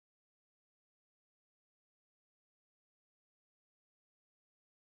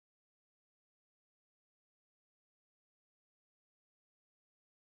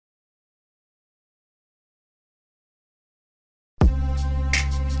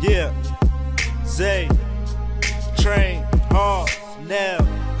Yeah, ZAY, Train, Hall, Nell,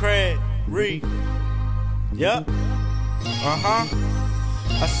 Craig, Reed. Yup.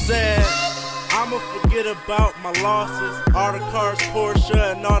 I said, I'ma forget about my losses. All the cars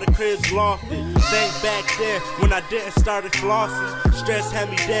Porsche and all the cribs lofted. Think back then when I didn't start flossing. Stress had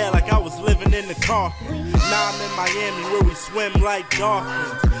me dead like I was living in the coffin. Now I'm in Miami where we swim like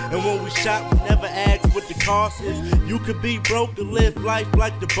dolphins. And when we shop, we never ask what the cost is. You could be broke to live life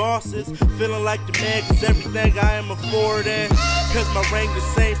like the bosses. Feeling like the man cause everything I am affording. Cause my ring the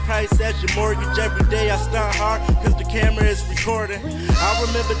same price as your mortgage. Every day I stunt hard cause the camera is recording. I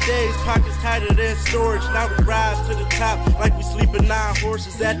remember days, pockets tighter than storage. Now we rise to the top like we sleeping 9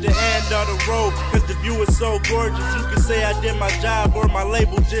 horses at the end of the road. Cause the view is so gorgeous. You can say I did my job or my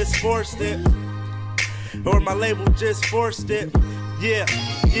label just forced it.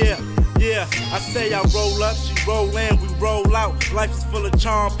 Yeah, I say I roll up, she roll in, we roll out. Life is full of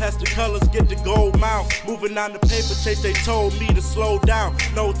charm, past the colors, get the gold mount. Moving on the paper chase, they told me to slow down.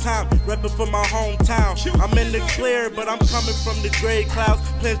 No time, reppin' for my hometown. I'm in the clear, but I'm coming from the gray clouds.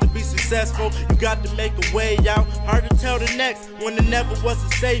 Plans to be successful, you got to make a way out. Hard to tell the next, when there never was a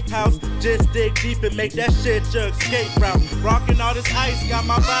safe house. Just dig deep and make that shit your escape route. Rockin' all this ice, got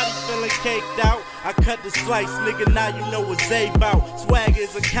my body feeling caked out. I cut the slice, nigga, now you know what ZAY bout. Swag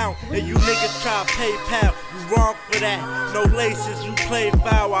is a count, and you niggas try PayPal. You wrong for that, no laces, you play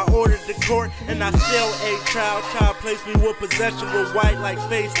foul. I ordered the court, and I still ate trial. Try to place me with possession with white like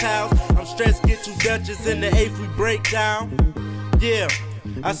face towels. I'm stressed, get 2 Dutchess in the 8th, we break down. Yeah,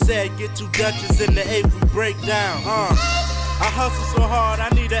 I said get 2 Dutchess in the 8th, we break down. I hustle so hard, I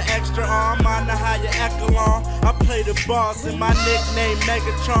need an extra arm. I know how you echelon. I play the boss and my nickname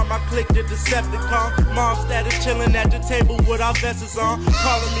Megatron. I click the Decepticon. Mom status chillin' at the table with our vests on.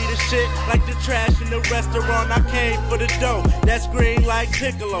 Calling me the shit like the trash in the restaurant. I came for the dough, that's green like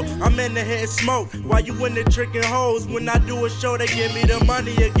Piccolo. I'm in the hitting smoke while you in the tricking hoes. When I do a show, they give me the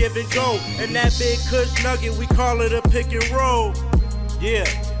money or give it go. And that big kush nugget, we call it a pick and roll. Yeah,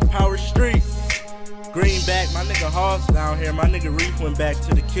 Power Street. Greenback, my nigga Hoss down here, my nigga Reef went back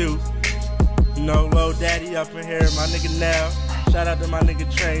to the Q's. You know, Lil Daddy up in here, my nigga Nell. Shout out to my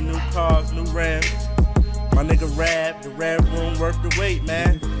nigga Train, new cars, new rims. My nigga Rab, the Red Room worth the wait,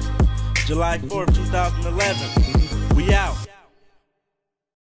 man. July 4th, 2011. We out.